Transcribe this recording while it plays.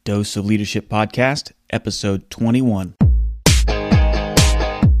Dose of Leadership Podcast, Episode 21.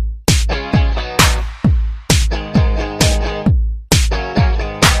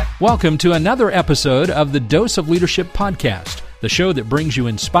 Welcome to another episode of the Dose of Leadership Podcast, the show that brings you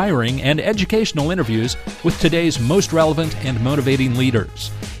inspiring and educational interviews with today's most relevant and motivating leaders.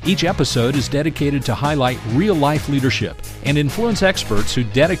 Each episode is dedicated to highlight real-life leadership and influence experts who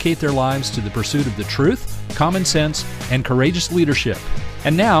dedicate their lives to the pursuit of the truth, common sense, and courageous leadership.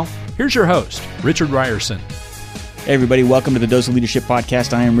 And now, here's your host, Richard Ryerson. Hey everybody, welcome to the Dose of Leadership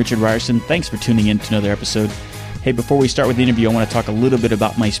Podcast. I am Richard Ryerson. Thanks for tuning in to another episode. Hey, before we start with the interview, I want to talk a little bit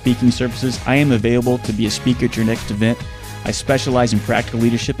about my speaking services. I am available to be a speaker at your next event. I specialize in practical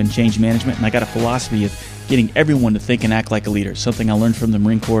leadership and change management, and I got a philosophy of getting everyone to think and act like a leader, something I learned from the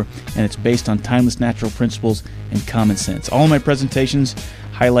Marine Corps, and it's based on timeless natural principles and common sense. All of my presentations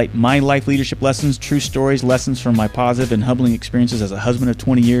highlight my life leadership lessons, true stories, lessons from my positive and humbling experiences as a husband of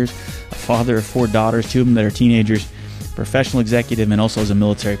 20 years, a father of 4 daughters, 2 of them that are teenagers, professional executive, and also as a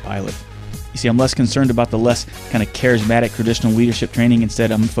military pilot. You see, I'm less concerned about the less kind of charismatic traditional leadership training.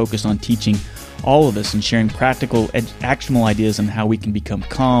 Instead, I'm focused on teaching all of us and sharing practical, actionable ideas on how we can become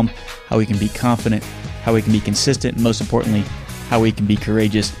calm, how we can be confident, how we can be consistent, and most importantly, how we can be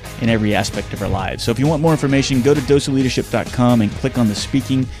courageous in every aspect of our lives. So if you want more information, go to doseofleadership.com and click on the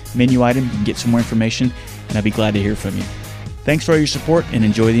speaking menu item. You can get some more information, and I'd be glad to hear from you. Thanks for all your support, and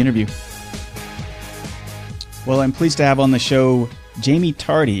enjoy the interview. Well, I'm pleased to have on the show Jaime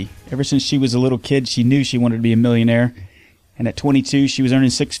Tardy. Ever since she was a little kid, she knew she wanted to be a millionaire. And at 22, she was earning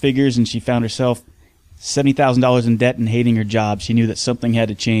 6 figures, and she found herself $70,000 in debt and hating her job. She knew that something had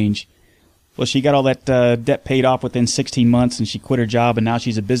to change. Well, she got all that debt paid off within 16 months, and she quit her job, and now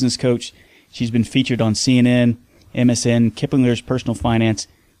she's a business coach. She's been featured on CNN, MSN, Kiplinger's Personal Finance,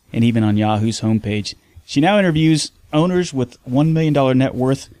 and even on Yahoo's homepage. She now interviews owners with $1 million net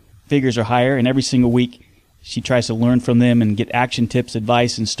worth figures or higher, and every single week she tries to learn from them and get action tips,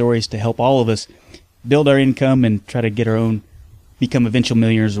 advice, and stories to help all of us build our income and try to get our own, become eventual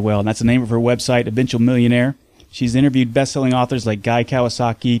millionaires as well. And that's the name of her website, Eventual Millionaire. She's interviewed best-selling authors like Guy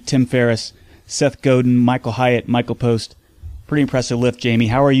Kawasaki, Tim Ferriss, Seth Godin, Michael Hyatt, Michael Post. Pretty impressive lift, Jaime.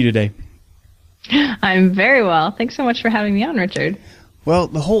 How are you today? I'm very well. Thanks so much for having me on, Richard. Well,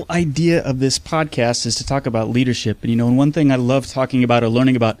 the whole idea of this podcast is to talk about leadership. And one thing I love talking about or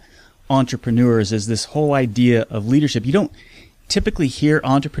learning about entrepreneurs is this whole idea of leadership. You don't typically hear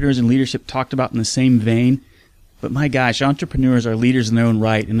entrepreneurs and leadership talked about in the same vein, but my gosh, entrepreneurs are leaders in their own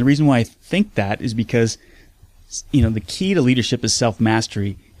right. And the reason why I think that is because, the key to leadership is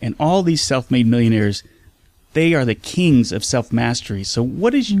self-mastery. And all these self-made millionaires, they are the kings of self-mastery.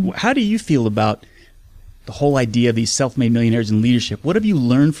 So how do you feel about the whole idea of these self-made millionaires and leadership? What have you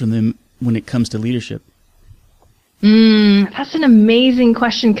learned from them when it comes to leadership? That's an amazing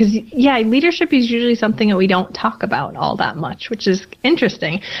question because, leadership is usually something that we don't talk about all that much, which is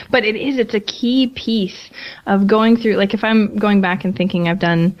interesting. But it's a key piece of going through, like if I'm going back and thinking I've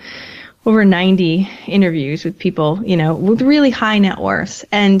done over 90 interviews with people, with really high net worths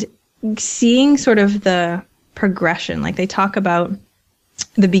and seeing sort of the progression, like they talk about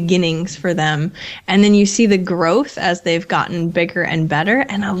the beginnings for them. And then you see the growth as they've gotten bigger and better.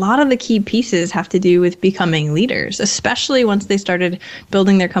 And a lot of the key pieces have to do with becoming leaders, especially once they started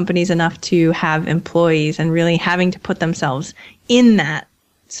building their companies enough to have employees and really having to put themselves in that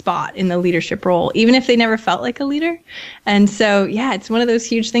spot in the leadership role, even if they never felt like a leader. And so, it's one of those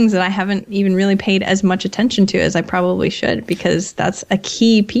huge things that I haven't even really paid as much attention to as I probably should, because that's a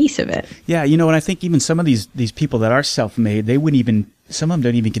key piece of it. Yeah. And I think even some of these people that are self-made, some of them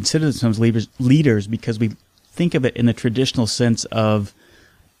don't even consider themselves leaders because we think of it in the traditional sense of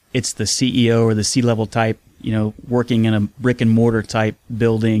it's the CEO or the C-level type, working in a brick and mortar type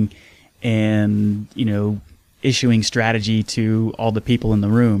building and, issuing strategy to all the people in the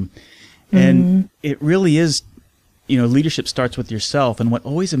room. And it really is, leadership starts with yourself. And what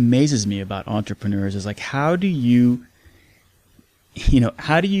always amazes me about entrepreneurs is like, how do you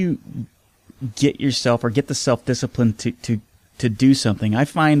get yourself or get the self-discipline to do something? I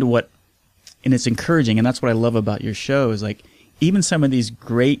find and it's encouraging, and that's what I love about your show, is like even some of these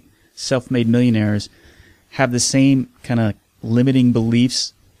great self-made millionaires have the same kind of limiting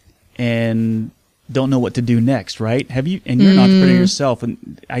beliefs and don't know what to do next, right? And you're an entrepreneur yourself,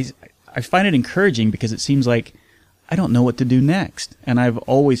 and I find it encouraging because it seems like I don't know what to do next. And I've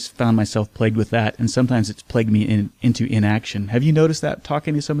always found myself plagued with that, and sometimes it's plagued me into inaction. Have you noticed that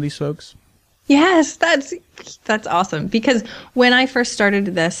talking to some of these folks? Yes, that's awesome. Because when I first started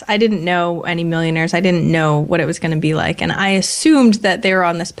this, I didn't know any millionaires. I didn't know what it was going to be like. And I assumed that they were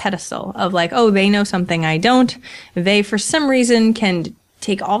on this pedestal of like, oh, they know something I don't. They, for some reason, can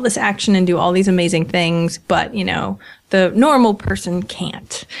take all this action and do all these amazing things, but, you know, the normal person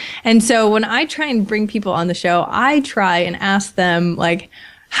can't. And so when I try and bring people on the show, I try and ask them, like,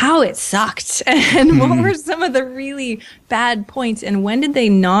 how it sucked and what were some of the really bad points and when did they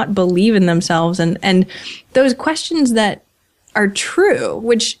not believe in themselves, and those questions that are true,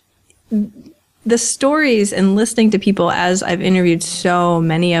 which the stories and listening to people as I've interviewed so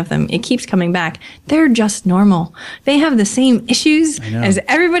many of them, it keeps coming back. They're just normal. They have the same issues as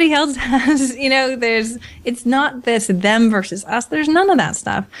everybody else has. You know, it's not this them versus us. There's none of that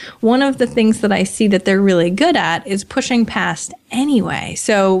stuff. One of the things that I see that they're really good at is pushing past anyway.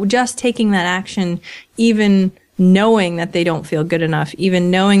 So just taking that action, even knowing that they don't feel good enough, even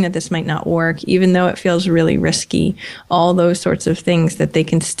knowing that this might not work, even though it feels really risky, all those sorts of things, that they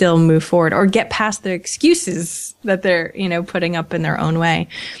can still move forward or get past their excuses that they're, you know, putting up in their own way.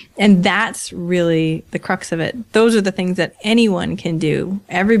 And that's really the crux of it. Those are the things that anyone can do.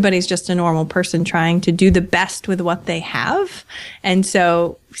 Everybody's just a normal person trying to do the best with what they have. And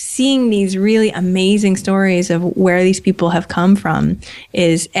so seeing these really amazing stories of where these people have come from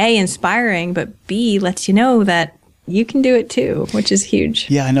is A, inspiring, but B, lets you know that you can do it too, which is huge.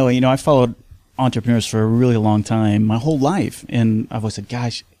 Yeah, I know. You know, I followed entrepreneurs for a really long time, my whole life. And I've always said,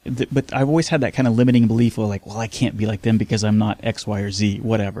 gosh, but I've always had that kind of limiting belief of like, well, I can't be like them because I'm not X, Y, or Z,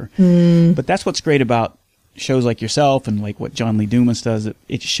 whatever. But that's what's great about shows like yourself and like what John Lee Dumas does.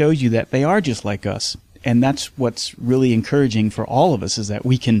 It shows you that they are just like us. And that's what's really encouraging for all of us, is that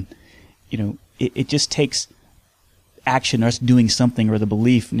we can, you know, it just takes action, us doing something, or the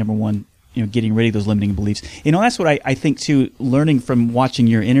belief, number one, you know, getting rid of those limiting beliefs. You know, that's what I think too, learning from watching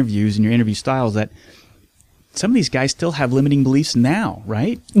your interviews and your interview styles, that some of these guys still have limiting beliefs now,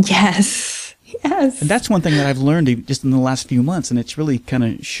 right? Yes. Yes. And that's one thing that I've learned just in the last few months, and it's really kind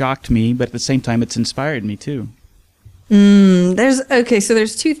of shocked me, but at the same time, it's inspired me too.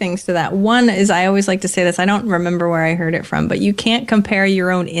 There's two things to that. One is, I always like to say this, I don't remember where I heard it from, but you can't compare your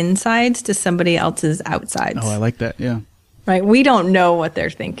own insides to somebody else's outsides. Oh, I like that. Yeah. Right? We don't know what they're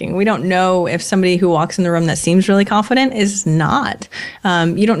thinking. We don't know if somebody who walks in the room that seems really confident is not.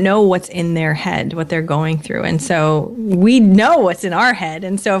 You don't know what's in their head, what they're going through. And so we know what's in our head.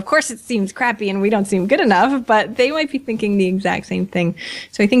 And so, of course, it seems crappy and we don't seem good enough, but they might be thinking the exact same thing.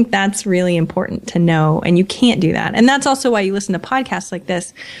 So I think that's really important to know. And you can't do that. And that's also why you listen to podcasts like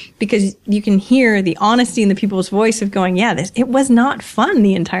this, because you can hear the honesty in the people's voice of going, yeah, it was not fun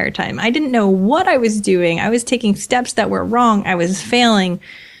the entire time. I didn't know what I was doing. I was taking steps that were wrong. I was failing.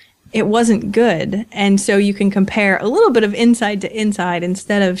 It wasn't good. And so you can compare a little bit of inside to inside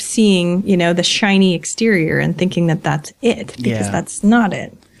instead of seeing, you know, the shiny exterior and thinking that that's it, because that's not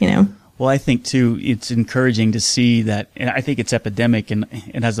it, you know? Well, I think too, it's encouraging to see that, and I think it's epidemic. And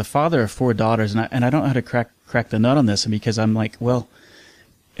as a father of 4 daughters, and I don't know how to crack the nut on this, because I'm like, well,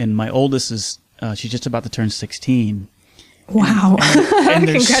 and my oldest is, she's just about to turn 16. Wow. And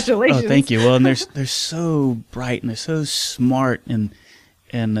Congratulations. Oh, thank you. Well, and they're so bright and they're so smart, and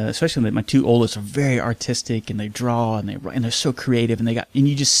especially my 2 oldest are very artistic, and they draw and they're so creative, and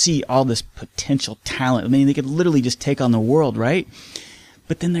you just see all this potential talent. I mean, they could literally just take on the world, right?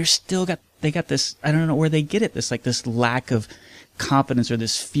 But then they got this, I don't know where they get it, this lack of confidence or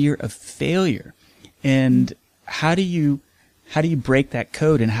this fear of failure. And how do you break that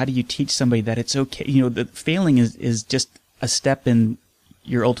code, and how do you teach somebody that it's okay? You know, the failing is just a step in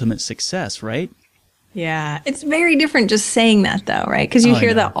your ultimate success, right? Yeah. It's very different just saying that though, right? Because you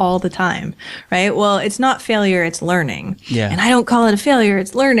hear that all the time, right? Well, it's not failure, it's learning. Yeah. And I don't call it a failure,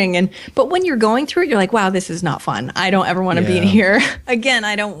 it's learning. But when you're going through it, you're like, wow, this is not fun. I don't ever want to be in here. Again,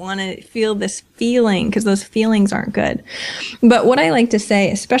 I don't want to feel this feeling, because those feelings aren't good. But what I like to say,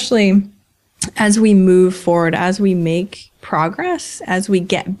 especially as we move forward, as we make progress, as we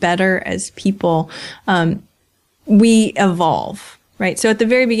get better as people, we evolve, right? So at the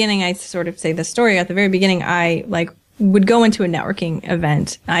very beginning, I sort of say the story. At the very beginning, I would go into a networking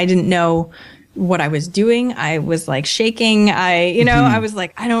event. I didn't know what I was doing. I was like shaking. I was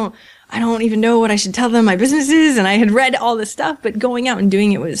like, I don't even know what I should tell them my business is. And I had read all this stuff, but going out and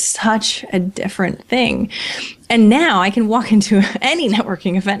doing it was such a different thing. And now I can walk into any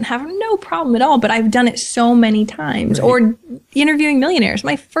networking event and have no problem at all, but I've done it so many times. Right. Or interviewing millionaires.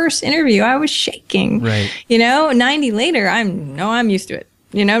 My first interview, I was shaking. Right. 90 later, I'm used to it.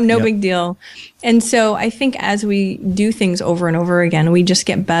 No big deal. And so I think as we do things over and over again, we just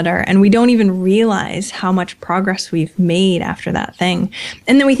get better, and we don't even realize how much progress we've made after that thing.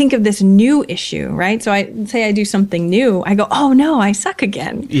 And then we think of this new issue, right? So I say I do something new. I go, oh no, I suck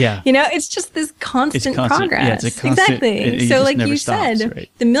again. Yeah. It's just this constant progress. Yeah, it's a constant, exactly. So like you said, right?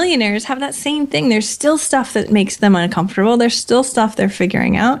 The millionaires have that same thing. There's still stuff that makes them uncomfortable. There's still stuff they're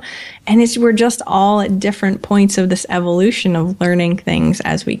figuring out. And we're just all at different points of this evolution of learning things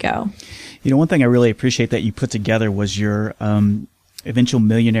as we go. One thing I really appreciate that you put together was your Eventual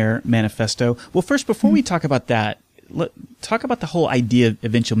Millionaire Manifesto. Well, first, before we talk about that, talk about the whole idea of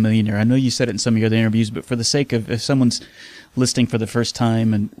Eventual Millionaire. I know you said it in some of your other interviews, but for the sake of if someone's listening for the first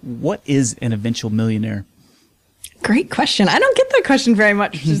time, and what is an eventual millionaire? Great question. I don't get that question very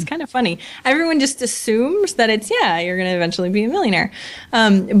much, which is kind of funny. Everyone just assumes that you're going to eventually be a millionaire.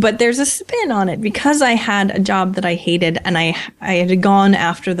 But there's a spin on it because I had a job that I hated, and I had gone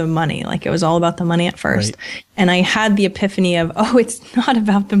after the money. Like, it was all about the money at first. Right. And I had the epiphany of, it's not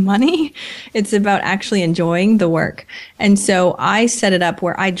about the money. It's about actually enjoying the work. And so I set it up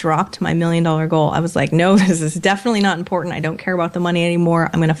where I dropped my $1 million goal. I was like, no, this is definitely not important. I don't care about the money anymore.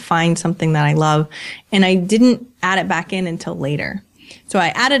 I'm going to find something that I love. And I didn't add it back in until later. So I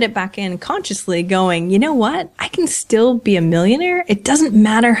added it back in consciously, going, you know what? I can still be a millionaire. It doesn't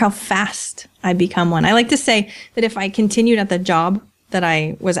matter how fast I become one. I like to say that if I continued at the job that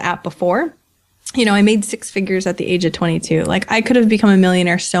I was at before, I made 6 figures at the age of 22. Like, I could have become a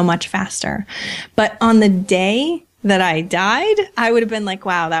millionaire so much faster. But on the day that I died, I would have been like,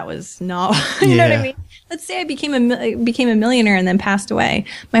 wow, that was not, you know what I mean? Let's say I became a millionaire and then passed away.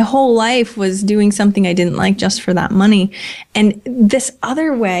 My whole life was doing something I didn't like just for that money. And this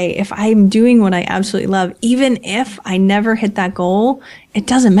other way, if I'm doing what I absolutely love, even if I never hit that goal, it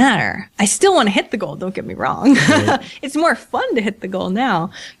doesn't matter. I still want to hit the goal. Don't get me wrong. Right. It's more fun to hit the goal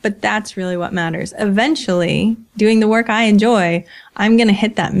now, but that's really what matters. Eventually, doing the work I enjoy, I'm going to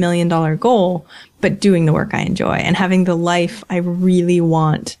hit that $1 million goal, but doing the work I enjoy and having the life I really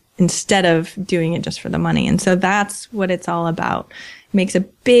want, instead of doing it just for the money. And so that's what it's all about. It makes a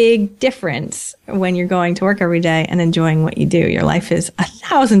big difference when you're going to work every day and enjoying what you do. Your life is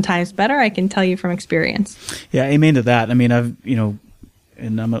 1,000 times better, I can tell you from experience. Yeah, amen to that. I mean,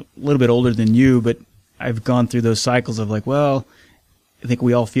 and I'm a little bit older than you, but I've gone through those cycles of like, well, I think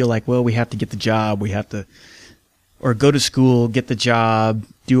we all feel like, well, we have to get the job, or go to school, get the job,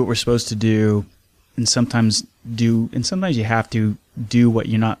 do what we're supposed to do, and sometimes you have to do what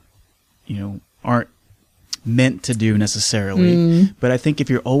you're not, aren't meant to do necessarily. But I think if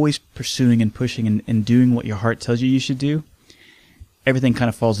you're always pursuing and pushing and doing what your heart tells you should do, everything kind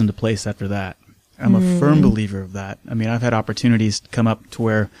of falls into place after that. I'm a firm believer of that. I mean, I've had opportunities come up to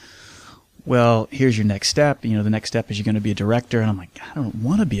where, well, here's your next step. The next step is you're going to be a director. And I'm like, I don't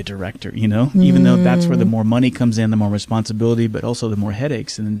want to be a director, even though that's where the more money comes in, the more responsibility, but also the more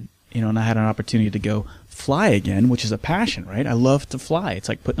headaches. And, and I had an opportunity to go fly again, which is a passion, right? I love to fly. It's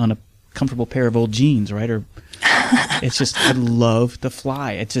like putting on a comfortable pair of old jeans, right? Or it's just, I love to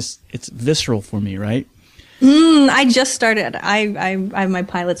fly. It's visceral for me, right? I just started. I have my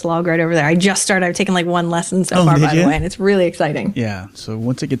pilot's log right over there. I just started. I've taken like 1 lesson so far, by the way, and it's really exciting. Yeah. So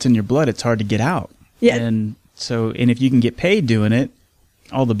once it gets in your blood, it's hard to get out. Yeah. And if you can get paid doing it,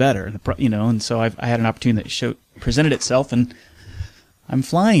 all the better. And so I had an opportunity that presented itself, and I'm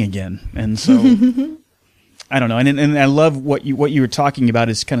flying again. And so I don't know. And I love what you were talking about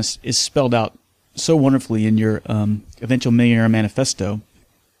is spelled out so wonderfully in your Eventual Millionaire Manifesto,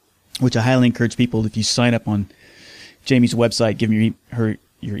 which I highly encourage people, if you sign up on Jamie's website, give her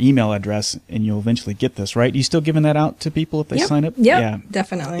your email address, and you'll eventually get this, right? Are you still giving that out to people if they sign up? Yep, yeah,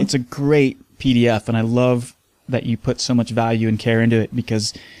 definitely. It's a great PDF, and I love that you put so much value and care into it,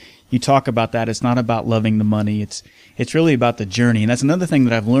 because you talk about that. It's not about loving the money. It's really about the journey. And that's another thing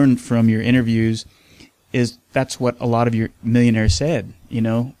that I've learned from your interviews, is that's what a lot of your millionaires said.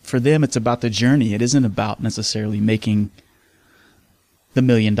 For them, it's about the journey. It isn't about necessarily making the $1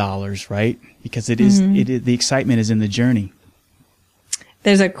 million, right? Because it is the excitement is in the journey.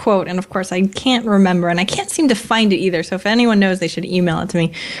 There's a quote, and of course I can't remember, and I can't seem to find it either. So if anyone knows, they should email it to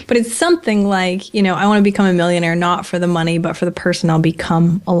me. But it's something like, I want to become a millionaire, not for the money, but for the person I'll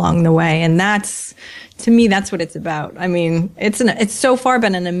become along the way. And to me, that's what it's about. I mean, it's so far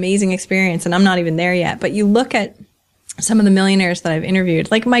been an amazing experience, and I'm not even there yet. But you look at some of the millionaires that I've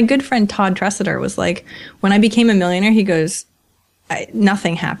interviewed, like my good friend Todd Tressiter was like, when I became a millionaire, he goes,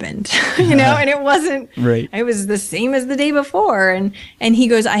 nothing happened, and it wasn't, right. It was the same as the day before. And he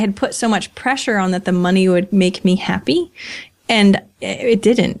goes, I had put so much pressure on that the money would make me happy. And it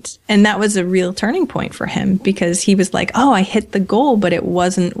didn't. And that was a real turning point for him, because he was like, oh, I hit the goal, but it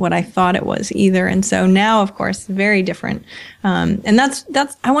wasn't what I thought it was either. And so now, of course, very different. And that's,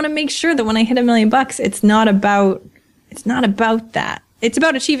 I want to make sure that when I hit $1 million, it's not about that. It's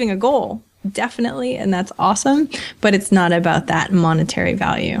about achieving a goal, definitely. And that's awesome. But it's not about that monetary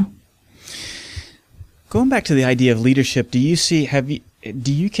value. Going back to the idea of leadership, do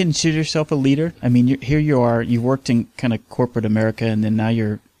you consider yourself a leader? I mean, here you are, you worked in kind of corporate America, and then now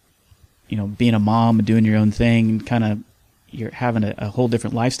you're, being a mom and doing your own thing, and kind of you're having a whole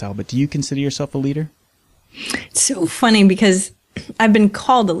different lifestyle. But do you consider yourself a leader? It's so funny because I've been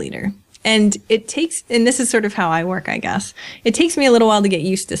called a leader, and and this is sort of how I work, I guess. It takes me a little while to get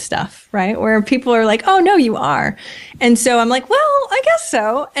used to stuff, right? Where people are like, oh, no, you are. And so I'm like, well, I guess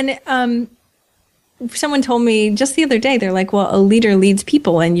so. And, someone told me just the other day, they're like, well, a leader leads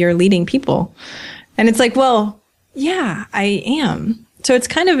people and you're leading people. And it's like, well, yeah, I am. So it's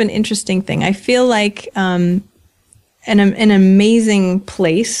kind of an interesting thing. I feel like an amazing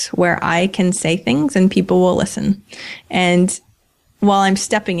place where I can say things and people will listen. And while I'm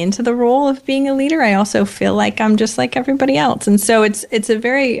stepping into the role of being a leader, I also feel like I'm just like everybody else. And so it's a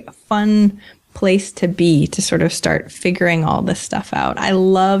very fun place to be, to sort of start figuring all this stuff out. I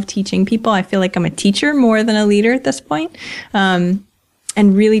love teaching people. I feel like I'm a teacher more than a leader at this point.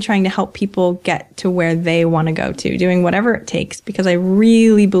 And really trying to help people get to where they want to go to, doing whatever it takes, because I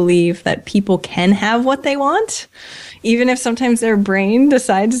really believe that people can have what they want, even if sometimes their brain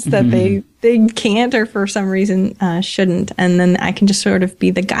decides that they can't, or for some reason shouldn't. And then I can just sort of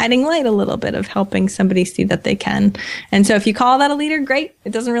be the guiding light a little bit of helping somebody see that they can. And so if you call that a leader, great.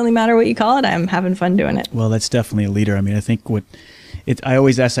 It doesn't really matter what you call it. I'm having fun doing it. Well, that's definitely a leader. I mean, I think I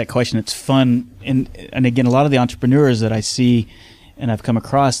always ask that question. It's fun. And again, a lot of the entrepreneurs that I see and I've come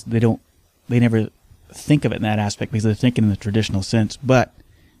across, they never think of it in that aspect because they're thinking in the traditional sense. But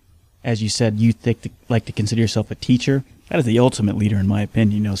as you said, you like to consider yourself a teacher. That is the ultimate leader, in my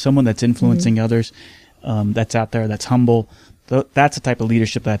opinion. Someone that's influencing others, that's out there, that's humble. That's the type of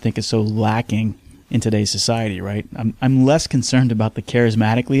leadership that I think is so lacking in today's society, right? I'm less concerned about the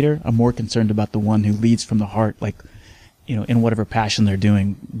charismatic leader. I'm more concerned about the one who leads from the heart, like, in whatever passion they're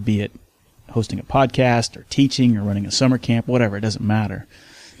doing, be it hosting a podcast or teaching or running a summer camp, whatever, it doesn't matter.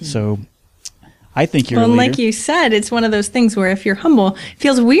 So I think you're a leader. Like you said, it's one of those things where if you're humble, it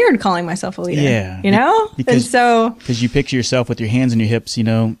feels weird calling myself a leader. Yeah. Because you picture yourself with your hands on your hips,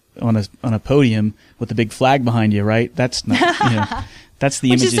 on a podium with a big flag behind you, right? That's not, that's the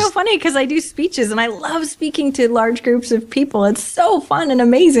image. Which is so funny because I do speeches and I love speaking to large groups of people. It's so fun and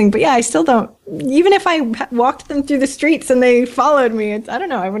amazing. But yeah, I still don't, even if I walked them through the streets and they followed me, I don't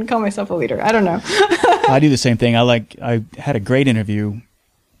know. I wouldn't call myself a leader. I don't know. I do the same thing. I had a great interview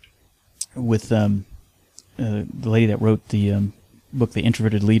with the lady that wrote the book, The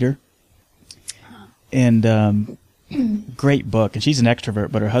Introverted Leader. And great book. And she's an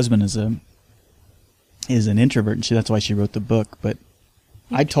extrovert, but her husband is an introvert, and that's why she wrote the book. But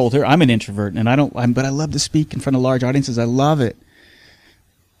I told her I'm an introvert, and but I love to speak in front of large audiences. I love it.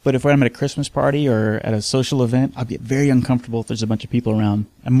 But if I'm at a Christmas party or at a social event, I'll get very uncomfortable if there's a bunch of people around.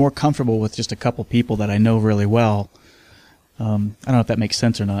 I'm more comfortable with just a couple people that I know really well. I don't know if that makes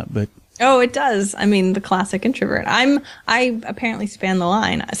sense or not, but. Oh, it does. I mean, the classic introvert. I apparently span the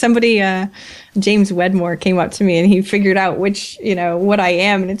line. Somebody, James Wedmore, came up to me and he figured out what I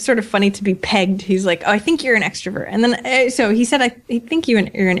am. And it's sort of funny to be pegged. He's like, oh, I think you're an extrovert. And then, so he said, I think you're an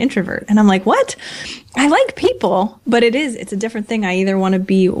introvert. And I'm like, what? I like people, but it's a different thing. I either want to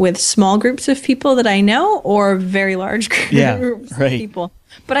be with small groups of people that I know or very large groups of people.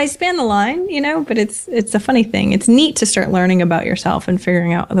 But I span the line, but it's a funny thing. It's neat to start learning about yourself and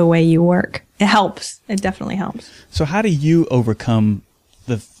figuring out the way you work. It helps. It definitely helps. So how do you overcome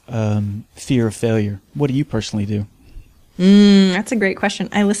the fear of failure? What do you personally do? That's a great question.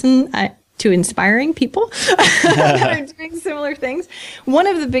 I listen to inspiring people that are doing similar things. One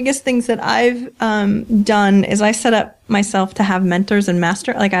of the biggest things that I've done is I set up myself to have mentors and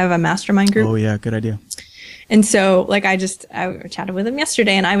I have a mastermind group. Oh, yeah. Good idea. And so, I chatted with them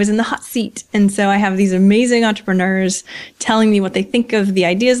yesterday and I was in the hot seat. And so I have these amazing entrepreneurs telling me what they think of the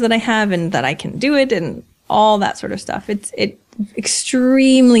ideas that I have and that I can do it and all that sort of stuff. It's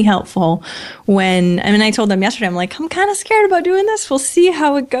extremely helpful I told them yesterday, I'm like, I'm kind of scared about doing this. We'll see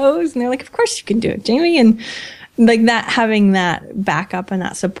how it goes. And they're like, of course you can do it, Jamie. And like that, having that backup and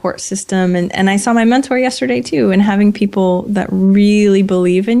that support system. And I saw my mentor yesterday too, and having people that really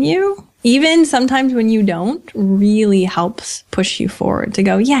believe in you, even sometimes when you don't, really helps push you forward to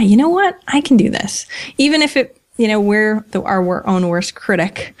go, yeah, you know what? I can do this. Even if it, we're our own worst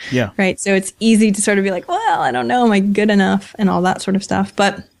critic. Yeah. Right. So it's easy to sort of be like, well, I don't know, am I good enough and all that sort of stuff.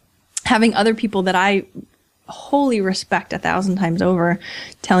 But having other people that I wholly respect 1,000 times over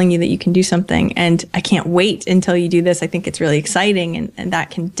telling you that you can do something and I can't wait until you do this. I think it's really exciting and that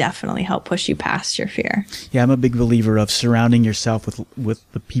can definitely help push you past your fear. Yeah, I'm a big believer of surrounding yourself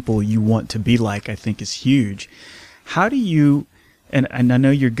with the people you want to be like, I think is huge. How do you, and I know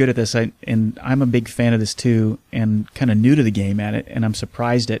you're good at this, and I'm a big fan of this too, and kind of new to the game at it, and I'm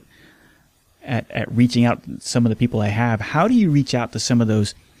surprised at reaching out to some of the people I have. How do you reach out to some of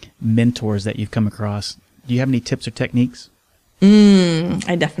those mentors that you've come across? Do you have any tips or techniques?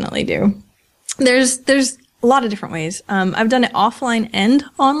 I definitely do. There's a lot of different ways. I've done it offline and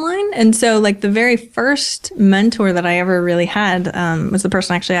online. And so like the very first mentor that I ever really had was the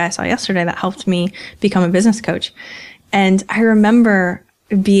person actually I saw yesterday that helped me become a business coach. And I remember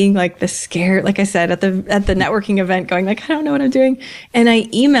being like the scared, like I said, at the networking event going like, I don't know what I'm doing. And I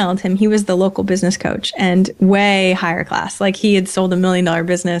emailed him. He was the local business coach and way higher class. Like he had sold $1 million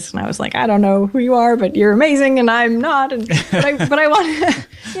business. And I was like, I don't know who you are, but you're amazing. And I'm not. And, but I want,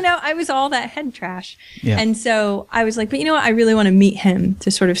 I was all that head trash. Yeah. And so I was like, but you know what? I really want to meet him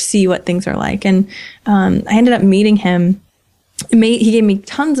to sort of see what things are like. And, I ended up meeting him. He gave me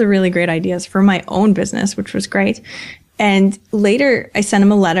tons of really great ideas for my own business, which was great. And later I sent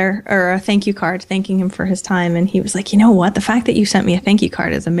him a letter or a thank you card thanking him for his time. And he was like, you know what? The fact that you sent me a thank you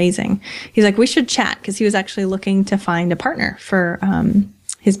card is amazing. He's like, we should chat, because he was actually looking to find a partner for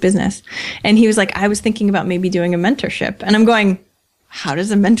his business. And he was like, I was thinking about maybe doing a mentorship. And I'm going, how does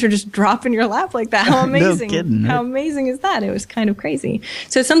a mentor just drop in your lap like that? How amazing. No kidding, right? How amazing is that? It was kind of crazy.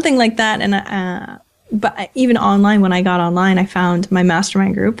 So something like that. And but even online, when I got online, I found my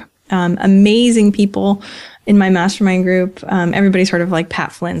mastermind group. Amazing people in my mastermind group. Everybody's heard of like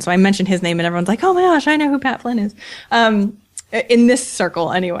Pat Flynn. So I mentioned his name and everyone's like, oh my gosh, I know who Pat Flynn is. In this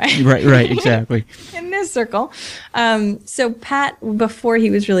circle anyway. Right, exactly. In this circle. So Pat, before he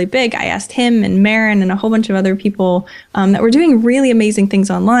was really big, I asked him and Marin and a whole bunch of other people that were doing really amazing things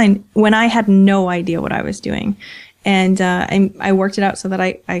online when I had no idea what I was doing. And I worked it out so that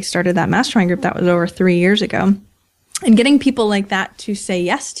I started that mastermind group. That was over 3 years ago. And getting people like that to say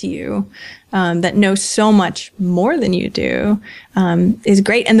yes to you, that know so much more than you do, is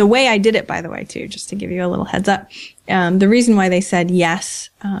great. And the way I did it, by the way, too, just to give you a little heads up, the reason why they said yes,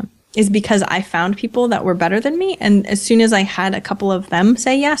 is because I found people that were better than me. And as soon as I had a couple of them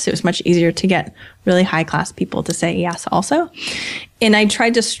say yes, it was much easier to get really high class people to say yes also. And I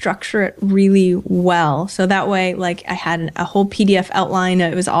tried to structure it really well. So that way, like I had a whole PDF outline.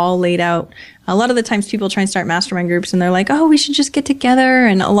 It was all laid out. A lot of the times people try and start mastermind groups and they're like, oh, we should just get together.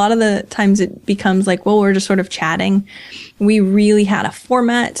 And a lot of the times it becomes like, well, we're just sort of chatting. We really had a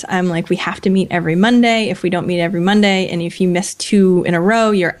format. I'm like, we have to meet every Monday. If we don't meet every Monday, and if you miss 2 in a row,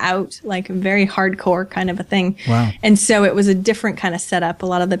 you're out, like very hardcore kind of a thing. Wow. And so it was a different kind of setup. A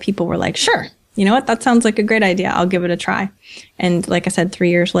lot of the people were like, sure, you know what? That sounds like a great idea. I'll give it a try. And like I said, 3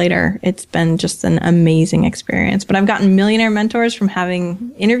 years later, it's been just an amazing experience. But I've gotten millionaire mentors from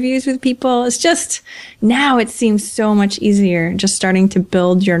having interviews with people. It's just, now it seems so much easier just starting to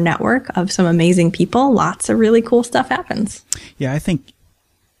build your network of some amazing people. Lots of really cool stuff happens. Yeah, I think,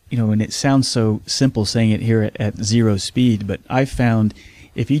 and it sounds so simple saying it here at zero speed, but I've found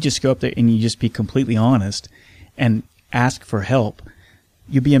if you just go up there and you just be completely honest and ask for help,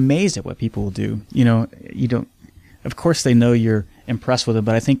 you'd be amazed at what people will do. You don't, of course they know you're impressed with them,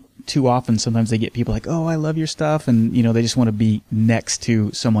 but I think too often sometimes they get people like, oh, I love your stuff. And, they just want to be next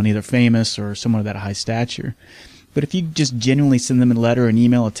to someone either famous or someone of that high stature. But if you just genuinely send them a letter, an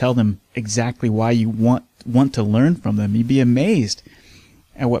email, or tell them exactly why you want to learn from them, you'd be amazed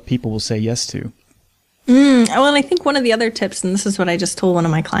at what people will say yes to. Well, and I think one of the other tips, and this is what I just told one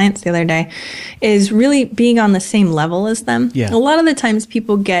of my clients the other day, is really being on the same level as them. Yeah. A lot of the times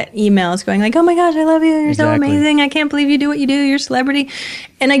people get emails going like, oh my gosh, I love you. You're so amazing. I can't believe you do what you do. You're a celebrity.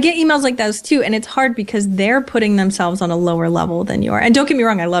 And I get emails like those too. And it's hard because they're putting themselves on a lower level than you are. And don't get me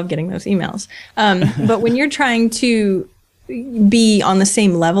wrong, I love getting those emails. But when you're trying to be on the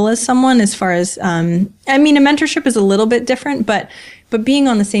same level as someone, as far as, a mentorship is a little bit different, but being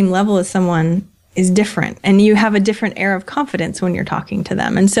on the same level as someone is different, and you have a different air of confidence when you're talking to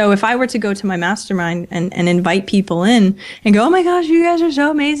them. And so if I were to go to my mastermind and invite people in and go, oh my gosh, you guys are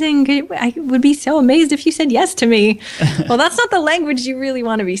so amazing, I would be so amazed if you said yes to me. Well, that's not the language you really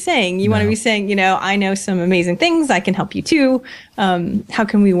want to be saying. You want to be saying, I know some amazing things. I can help you too. How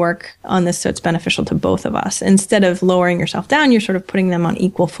can we work on this so it's beneficial to both of us? Instead of lowering yourself down, you're sort of putting them on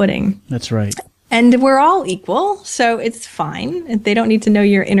equal footing. That's right. And we're all equal, so it's fine. They don't need to know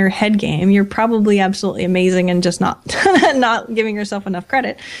your inner head game. You're probably absolutely amazing and just not not giving yourself enough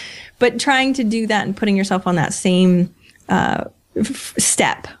credit. But trying to do that and putting yourself on that same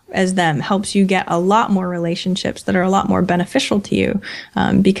step as them helps you get a lot more relationships that are a lot more beneficial to you,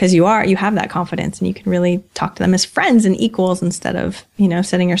 because you have that confidence and you can really talk to them as friends and equals instead of,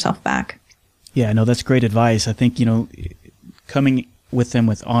 setting yourself back. Yeah, no, that's great advice. I think, coming with them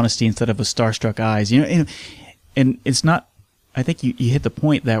with honesty instead of with starstruck eyes, and it's not, I think you hit the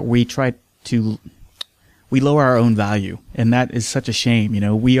point that we lower our own value, and that is such a shame.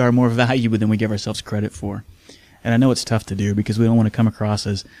 We are more valuable than we give ourselves credit for. And I know it's tough to do because we don't want to come across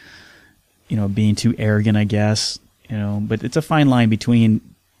as, being too arrogant, I guess, but it's a fine line between,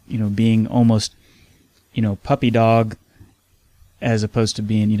 being almost, puppy dog as opposed to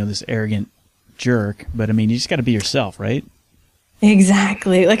being, this arrogant jerk. But I mean, you just got to be yourself, right?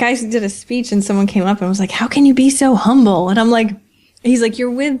 Exactly. Like I did a speech and someone came up and was like, how can you be so humble? And I'm like, he's like, you're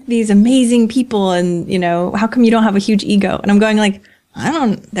with these amazing people and, how come you don't have a huge ego? And I'm going like,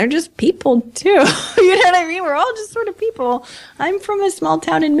 they're just people too. You know what I mean? We're all just sort of people. I'm from a small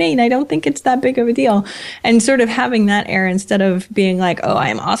town in Maine. I don't think it's that big of a deal. And sort of having that air instead of being like, oh, I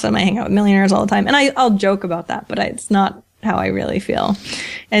am awesome. I hang out with millionaires all the time. And I'll joke about that, but it's not how I really feel.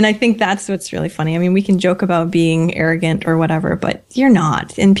 And I think that's what's really funny. I mean, we can joke about being arrogant or whatever, but you're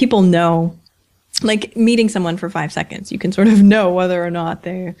not. And people know, like meeting someone for 5 seconds, you can sort of know whether or not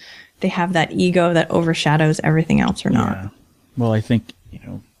they have that ego that overshadows everything else or not. Yeah. Well, I think,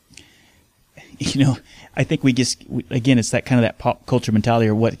 I think again, it's that kind of that pop culture mentality,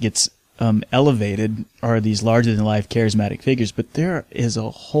 or what gets elevated are these larger than life charismatic figures. But there is a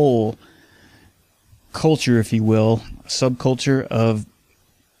whole culture, if you will, subculture of,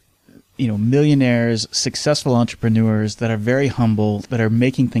 millionaires, successful entrepreneurs that are very humble, that are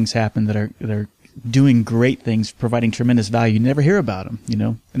making things happen, that are doing great things, providing tremendous value. You never hear about them,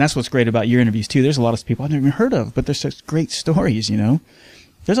 And that's what's great about your interviews too. There's a lot of people I've never even heard of, but there's such great stories, There's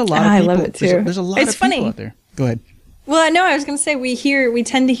a lot of people. I love it too. There's a lot of people out there. Go ahead. Well, no, I was going to say we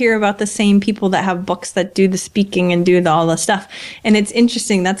tend to hear about the same people that have books that do the speaking and do all the stuff. And it's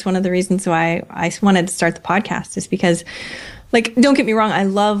interesting. That's one of the reasons why I wanted to start the podcast, is because, like, don't get me wrong, I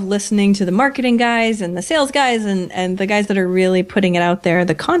love listening to the marketing guys and the sales guys and the guys that are really putting it out there,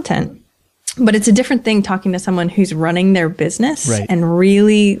 the content. But it's a different thing talking to someone who's running their business, right, and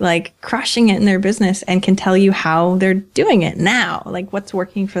really like crushing it in their business and can tell you how they're doing it now, like what's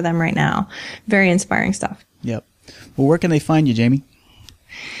working for them right now. Very inspiring stuff. Yep. Well, where can they find you, Jamie?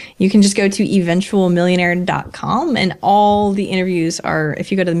 You can just go to eventualmillionaire.com, and all the interviews are,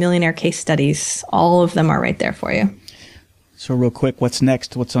 if you go to the Millionaire Case Studies, all of them are right there for you. So real quick, what's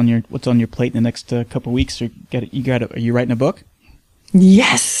next? What's on your plate in the next couple of weeks? Are you writing a book?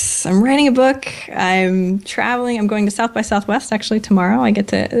 Yes, I'm writing a book. I'm traveling. I'm going to South by Southwest actually tomorrow. I get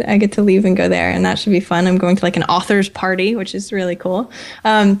to leave and go there, and that should be fun. I'm going to like an author's party, which is really cool.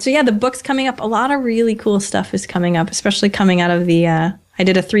 So yeah, the book's coming up. A lot of really cool stuff is coming up, especially coming out of the I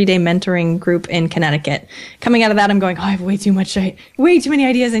did a 3-day mentoring group in Connecticut. Coming out of that, I'm going, I have way too many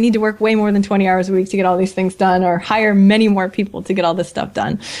ideas. I need to work way more than 20 hours a week to get all these things done, or hire many more people to get all this stuff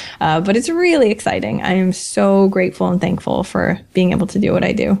done. But it's really exciting. I am so grateful and thankful for being able to do what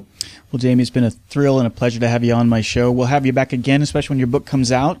I do. Well, Jamie, it's been a thrill and a pleasure to have you on my show. We'll have you back again, especially when your book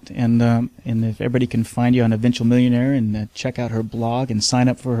comes out. And if everybody can find you on Eventual Millionaire and check out her blog and sign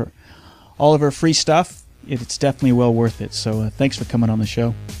up for all of her free stuff, it's definitely well worth it. So thanks for coming on the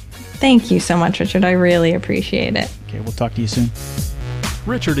show. Thank you so much, Richard. I really appreciate it. Okay, we'll talk to you soon.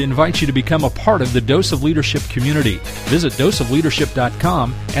 Richard invites you to become a part of the Dose of Leadership community. Visit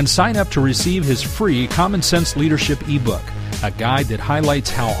doseofleadership.com and sign up to receive his free Common Sense Leadership ebook, a guide that highlights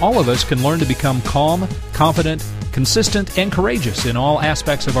how all of us can learn to become calm, confident, consistent, and courageous in all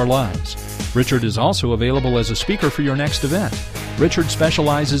aspects of our lives. Richard is also available as a speaker for your next event. Richard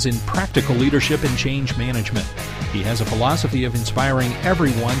specializes in practical leadership and change management. He has a philosophy of inspiring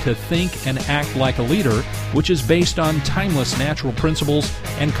everyone to think and act like a leader, which is based on timeless natural principles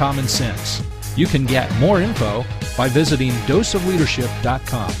and common sense. You can get more info by visiting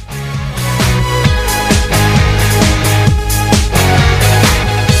doseofleadership.com.